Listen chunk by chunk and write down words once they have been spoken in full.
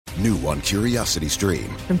New on Curiosity Stream.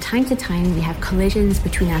 From time to time, we have collisions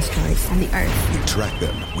between asteroids and the Earth. We track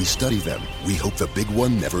them, we study them, we hope the big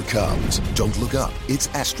one never comes. Don't look up, it's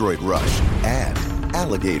Asteroid Rush. And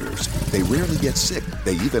alligators. They rarely get sick.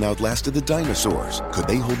 They even outlasted the dinosaurs. Could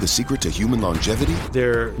they hold the secret to human longevity?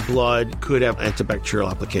 Their blood could have antibacterial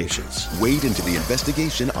applications. Wade into the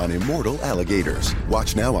investigation on immortal alligators.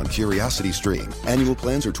 Watch now on Curiosity Stream. Annual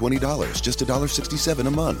plans are $20, just $1.67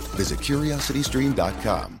 a month. Visit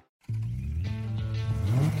curiositystream.com.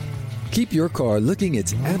 Keep your car looking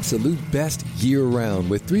its absolute best year-round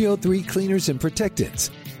with 303 cleaners and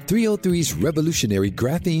protectants. 303's revolutionary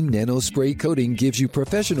graphene nano spray coating gives you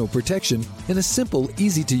professional protection in a simple,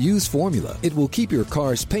 easy-to-use formula. It will keep your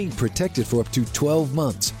car's paint protected for up to 12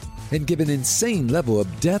 months and give an insane level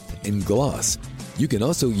of depth and gloss. You can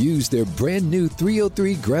also use their brand new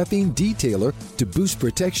 303 graphene detailer to boost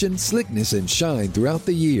protection, slickness, and shine throughout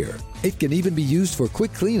the year. It can even be used for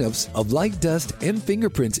quick cleanups of light dust and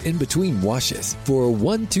fingerprints in between washes. For a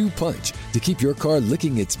 1-2 punch to keep your car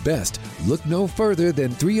looking its best, look no further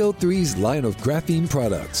than 303's line of graphene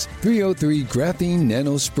products. 303 graphene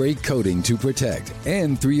nano spray coating to protect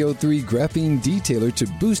and 303 graphene detailer to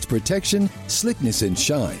boost protection, slickness, and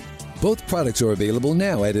shine. Both products are available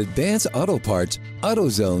now at Advance Auto Parts,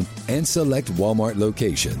 AutoZone, and select Walmart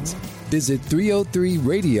locations. Visit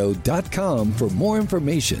 303radio.com for more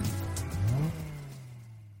information.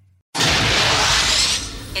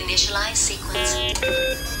 Initialize sequence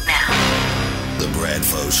now. The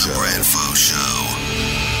Bradfo Show. Bradfo Show.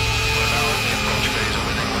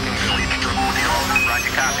 Roger,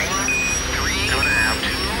 copy. 3, 2.5, 2,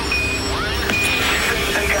 1.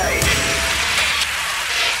 Engage.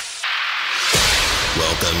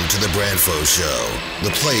 Welcome to the Bradfo Show,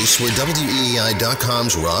 the place where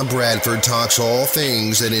WEEI.com's Rob Bradford talks all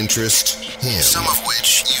things that interest him, some of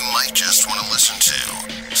which you might just want to listen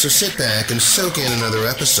to. So sit back and soak in another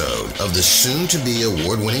episode of the soon-to-be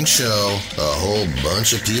award-winning show a whole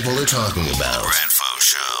bunch of people are talking about. Bradfo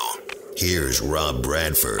Show. Here's Rob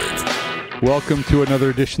Bradford. Welcome to another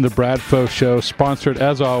edition of the Bradfo Show, sponsored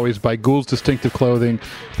as always by Gould's Distinctive Clothing,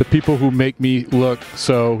 the people who make me look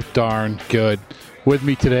so darn good. With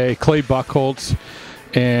me today, Clay Buchholz,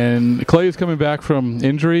 and Clay is coming back from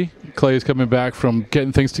injury. Clay is coming back from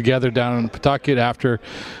getting things together down in Pawtucket after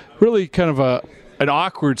really kind of an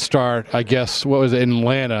awkward start, I guess, in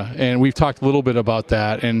Atlanta, and we've talked a little bit about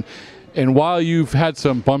that. And while you've had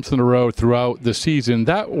some bumps in the road throughout the season,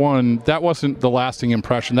 that wasn't the lasting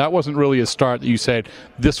impression. That wasn't really a start that you said,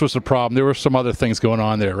 this was the problem. There were some other things going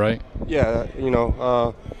on there, right? Yeah,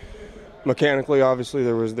 mechanically, obviously,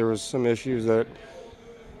 there was some issues that,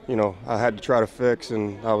 I had to try to fix,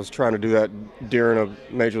 and I was trying to do that during a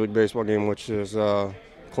Major League Baseball game, which is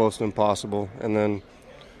close to impossible. And then,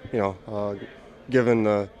 given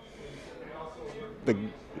the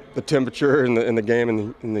temperature in the game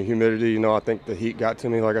and the humidity, I think the heat got to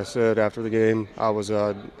me. Like I said, after the game, I was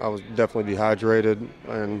definitely dehydrated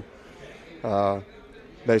and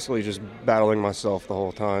basically just battling myself the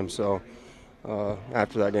whole time. So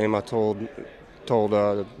after that game, I told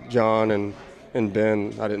John and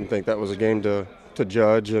Ben I didn't think that was a game to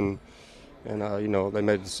judge, and they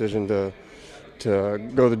made a decision to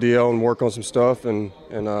go the DL and work on some stuff and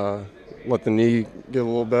let the knee get a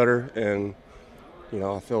little better. And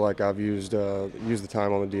I feel like I've used the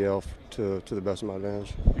time on the DL to the best of my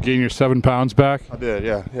advantage. You gained your 7 pounds back? I did,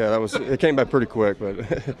 yeah. It came back pretty quick, but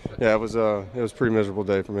yeah, it was a pretty miserable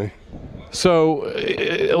day for me. So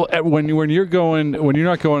when you're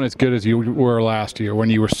not going as good as you were last year, when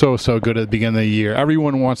you were so good at the beginning of the year,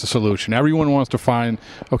 everyone wants a solution. Everyone wants to find,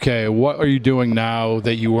 okay, what are you doing now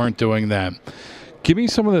that you weren't doing then? Give me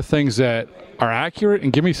some of the things that are accurate,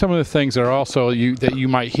 and give me some of the things that are also that you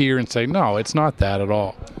might hear and say, no, it's not that at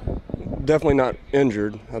all. Definitely not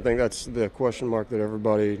injured. I think that's the question mark that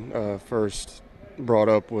everybody first brought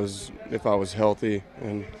up, was if I was healthy.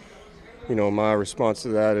 And my response to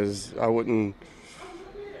that is I wouldn't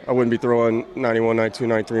be throwing 91, 92,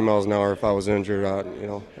 93 miles an hour if I was injured.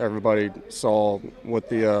 Everybody saw what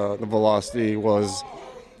the velocity was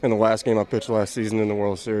in the last game I pitched last season in the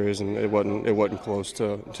World Series, and it wasn't close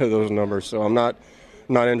to those numbers. So I'm not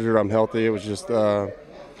injured. I'm healthy. It was just I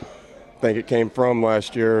think it came from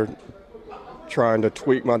last year trying to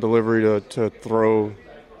tweak my delivery to throw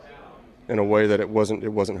in a way that it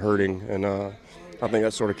wasn't hurting, and I think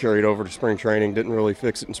that sort of carried over to spring training. Didn't really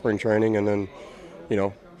fix it in spring training, and then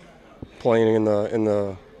playing in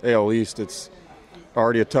the AL East, it's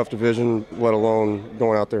already a tough division, let alone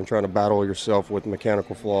going out there and trying to battle yourself with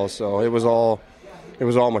mechanical flaws. So it was all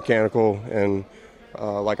mechanical, and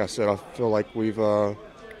like I said, I feel like we've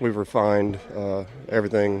we've refined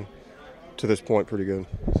everything to this point pretty good.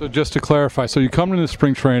 So just to clarify, so you come into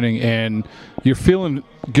spring training and you're feeling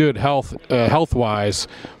good health-wise,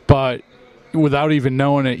 but without even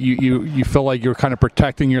knowing it, you feel like you're kind of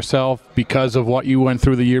protecting yourself because of what you went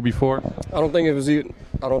through the year before? I don't think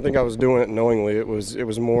I was doing it knowingly. It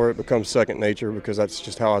was more, it becomes second nature because that's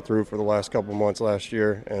just how I threw for the last couple months last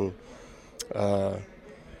year. And I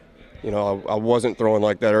wasn't throwing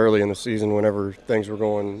like that early in the season whenever things were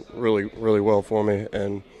going really, really well for me.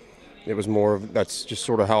 And it was more of, that's just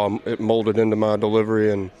sort of how it molded into my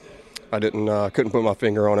delivery. And I couldn't put my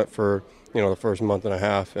finger on it for, the first month and a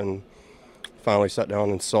half. And finally sat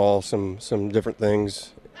down and saw some different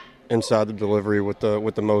things inside the delivery with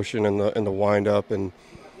the motion and the wind up. And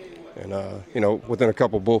within a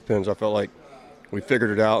couple bullpens, I felt like we figured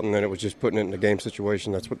it out, and then it was just putting it in a game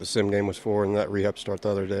situation. That's what the sim game was for, and that rehab start the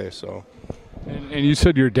other day. So, and you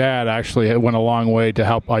said your dad actually went a long way to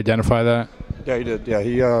help identify that. Yeah, he did.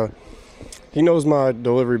 Yeah, he knows my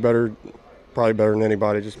delivery probably better than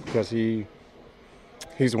anybody, just because he's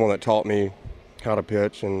the one that taught me how to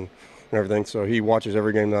pitch and everything. So he watches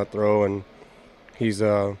every game that I throw, and he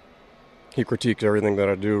critiques everything that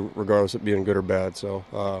I do, regardless of being good or bad. So,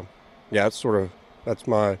 that's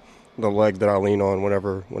the leg that I lean on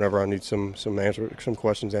whenever I need some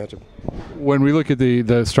questions answered. When we look at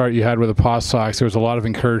the start you had with the Paw Sox, there was a lot of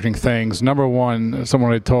encouraging things. Number one,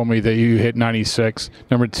 someone had told me that you hit 96.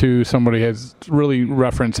 Number two, somebody has really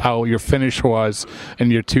referenced how your finish was in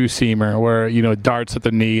your two-seamer, where darts at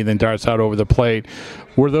the knee and then darts out over the plate.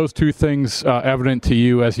 Were those two things evident to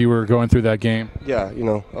you as you were going through that game? Yeah,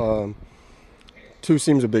 two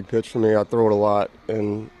seam's a big pitch for me. I throw it a lot,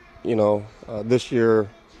 and this year,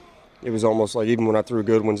 it was almost like, even when I threw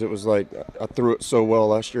good ones, it was like I threw it so well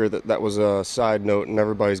last year that was a side note in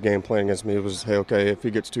everybody's game plan against me. It was, hey, okay, if he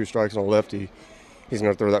gets two strikes on a lefty, he's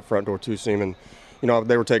going to throw that front door two-seam. And,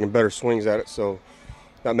 they were taking better swings at it, so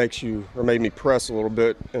that made me press a little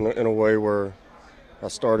bit in a way where I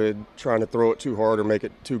started trying to throw it too hard or make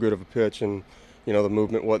it too good of a pitch, and, the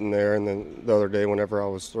movement wasn't there. And then the other day, whenever I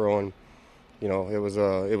was throwing, it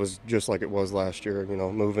was just like it was last year,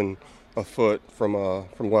 moving a foot from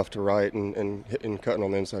left to right and cutting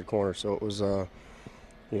on the inside corner. So it was,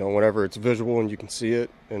 whenever it's visual and you can see it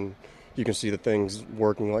and you can see the things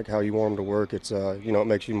working like how you want them to work, it's, it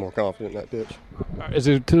makes you more confident in that pitch. Is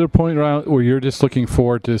it to the point where you're just looking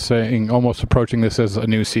forward to saying, almost approaching this as a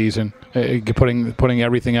new season, putting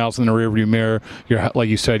everything else in the rearview mirror? Like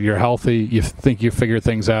you said, you're healthy, you think you figured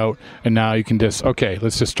things out, and now you can just, okay,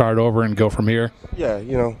 let's just start over and go from here? Yeah,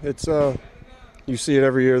 it's, you see it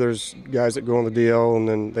every year. There's guys that go on the DL, and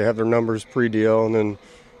then they have their numbers pre-DL, and then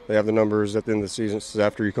they have the numbers at the end of the season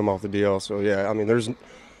after you come off the DL. So, yeah, I mean,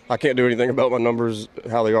 I can't do anything about my numbers,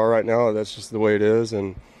 how they are right now. That's just the way it is.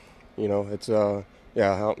 And, it's, I'm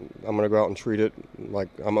going to go out and treat it like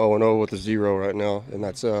I'm 0-0 with a 0 right now. And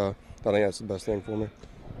that's, I think that's the best thing for me.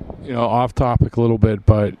 Off topic a little bit,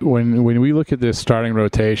 but when we look at this starting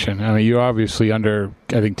rotation, I mean, you're obviously under,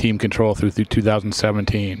 I think, team control through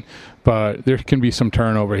 2017, but there can be some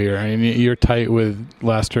turnover here. I mean, you're tight with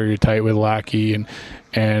Lester, you're tight with Lackey,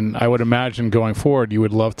 and I would imagine going forward you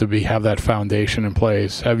would love to have that foundation in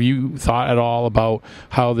place. Have you thought at all about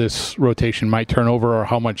how this rotation might turn over, or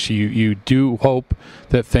how much you do hope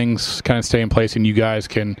that things kind of stay in place and you guys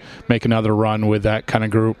can make another run with that kind of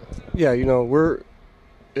group? Yeah,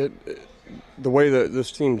 the way that this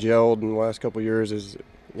team gelled in the last couple of years is,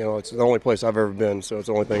 it's the only place I've ever been, so it's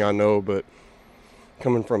the only thing I know. But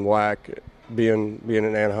coming from Lack, being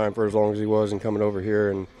in Anaheim for as long as he was, and coming over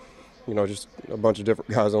here, and just a bunch of different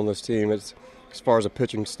guys on this team. It's, as far as a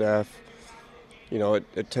pitching staff,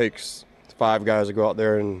 it takes 5 guys to go out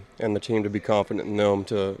there and the team to be confident in them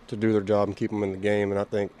to do their job and keep them in the game. And I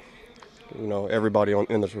think, everybody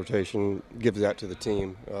in this rotation gives that to the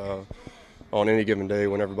team on any given day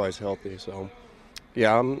when everybody's healthy. So,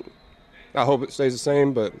 yeah, I hope it stays the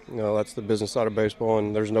same, but that's the business side of baseball,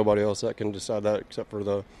 and there's nobody else that can decide that except for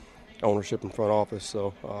the ownership and front office.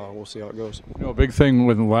 So we'll see how it goes. A big thing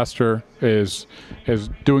with Lester is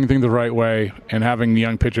doing things the right way and having the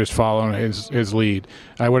young pitchers follow his lead.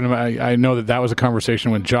 I know that was a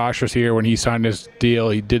conversation when Josh was here when he signed his deal.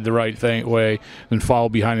 He did the right way and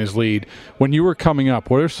followed behind his lead. When you were coming up,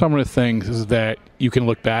 what are some of the things that you can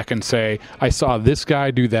look back and say, I saw this guy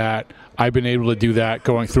do that, I've been able to do that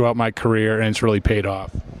going throughout my career, and it's really paid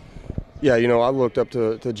off? Yeah, I looked up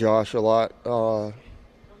to Josh a lot.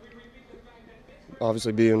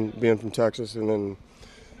 Obviously being from Texas, and then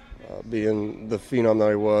being the phenom that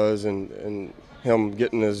he was, and him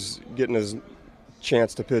getting his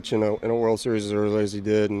chance to pitch in a World Series as early as he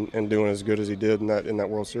did, and doing as good as he did in that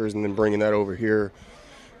World Series, and then bringing that over here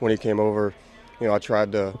when he came over. You know, I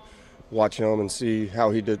tried to watch him and see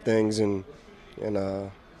how he did things, and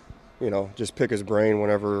you know, just pick his brain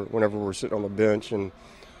whenever we're sitting on the bench, and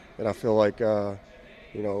I feel like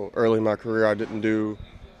you know, early in my career I didn't do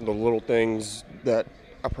the little things that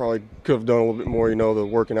I probably could have done a little bit more. You know, the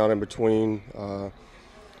working out in between.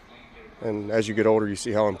 And as you get older, you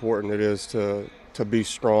see how important it is to be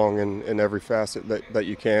strong in every facet that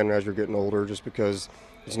you can as you're getting older, just because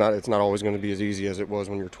it's not always going to be as easy as it was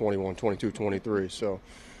when you're 21, 22, 23. So,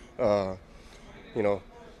 you know,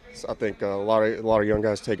 I think a lot of young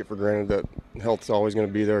guys take it for granted that health's always going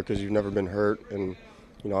to be there because you've never been hurt. And,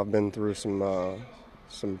 you know, I've been through some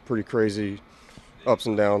pretty crazy ups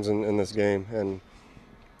and downs in this game. And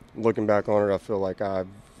looking back on it, I feel like I've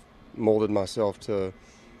molded myself to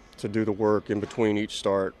do the work in between each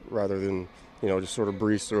start rather than, you know, just sort of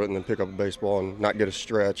breeze through it and then pick up a baseball and not get a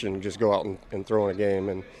stretch and just go out and throw in a game.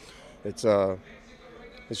 And it's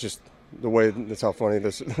just the way, that's how funny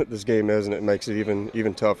this game is, and it makes it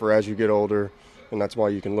even tougher as you get older. And that's why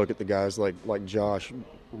you can look at the guys like Josh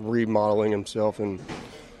remodeling himself and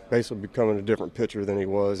basically becoming a different pitcher than he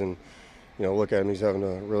was. And, you know, look at him, he's having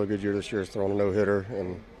a really good year this year. He's throwing a no-hitter,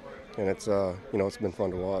 and it's you know, it's been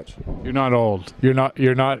fun to watch. You're not old. You're not.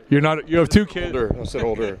 You have 2 kids. Older. I said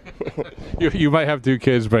older. you might have 2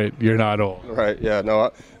 kids, but you're not old. Right. Yeah.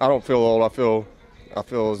 No, I don't feel old. I feel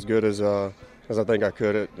as good as I think I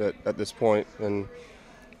could at this point. And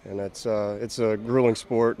it's a grueling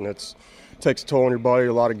sport, and it takes a toll on your body.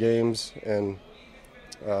 A lot of games, and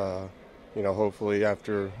you know, hopefully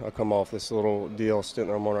after I come off this little DL stint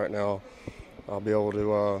that I'm on right now, I'll be able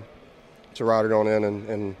to ride it on in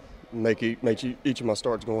and make each of my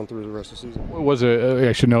starts going through the rest of the season. What was it?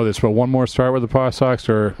 I should know this, but one more start with the Paw Sox,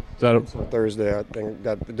 or is that Thursday? I think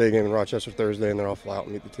got the day game in Rochester Thursday, and then I'll fly out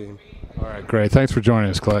and meet the team. All right, great. Thanks for joining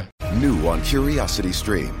us, Clay. New on Curiosity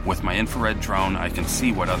Stream. With my infrared drone, I can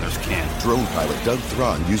see what others can't. Drone pilot Doug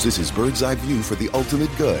Thron uses his bird's eye view for the ultimate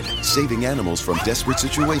good, saving animals from desperate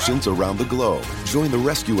situations around the globe. Join the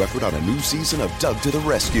rescue effort on a new season of Doug to the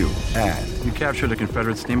Rescue. And you captured a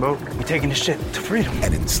Confederate steamboat? We're taking the ship to freedom.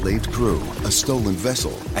 An enslaved crew, a stolen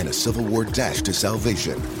vessel, and a Civil War dash to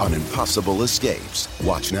salvation on impossible escapes.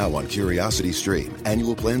 Watch now on Curiosity Stream.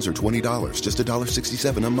 Annual plans are $20, just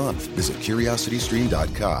 $1.67 a month. Visit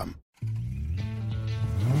CuriosityStream.com.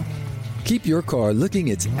 Keep your car looking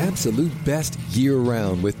its absolute best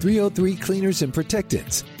year-round with 303 Cleaners and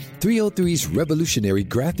Protectants. 303's revolutionary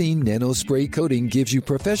graphene nano spray coating gives you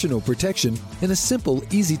professional protection in a simple,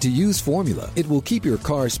 easy-to-use formula. It will keep your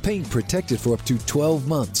car's paint protected for up to 12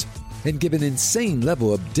 months and give an insane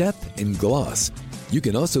level of depth and gloss. You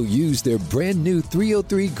can also use their brand new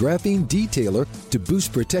 303 graphene detailer to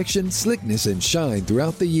boost protection, slickness, and shine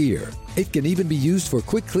throughout the year. It can even be used for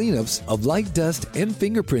quick cleanups of light dust and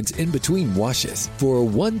fingerprints in between washes. For a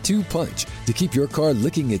 1-2 punch to keep your car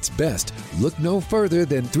looking its best, look no further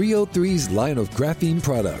than 303's line of graphene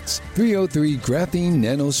products. 303 graphene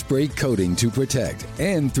nano spray coating to protect,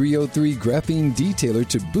 and 303 graphene detailer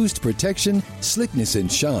to boost protection, slickness, and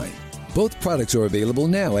shine. Both products are available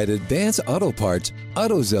now at Advance Auto Parts,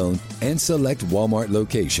 AutoZone, and select Walmart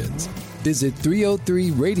locations. Visit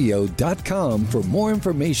 303radio.com for more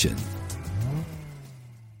information.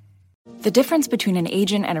 The difference between an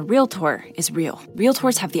agent and a realtor is real.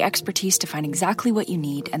 Realtors have the expertise to find exactly what you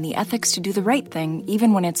need and the ethics to do the right thing,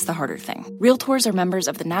 even when it's the harder thing. Realtors are members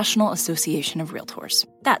of the National Association of Realtors.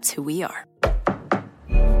 That's who we are.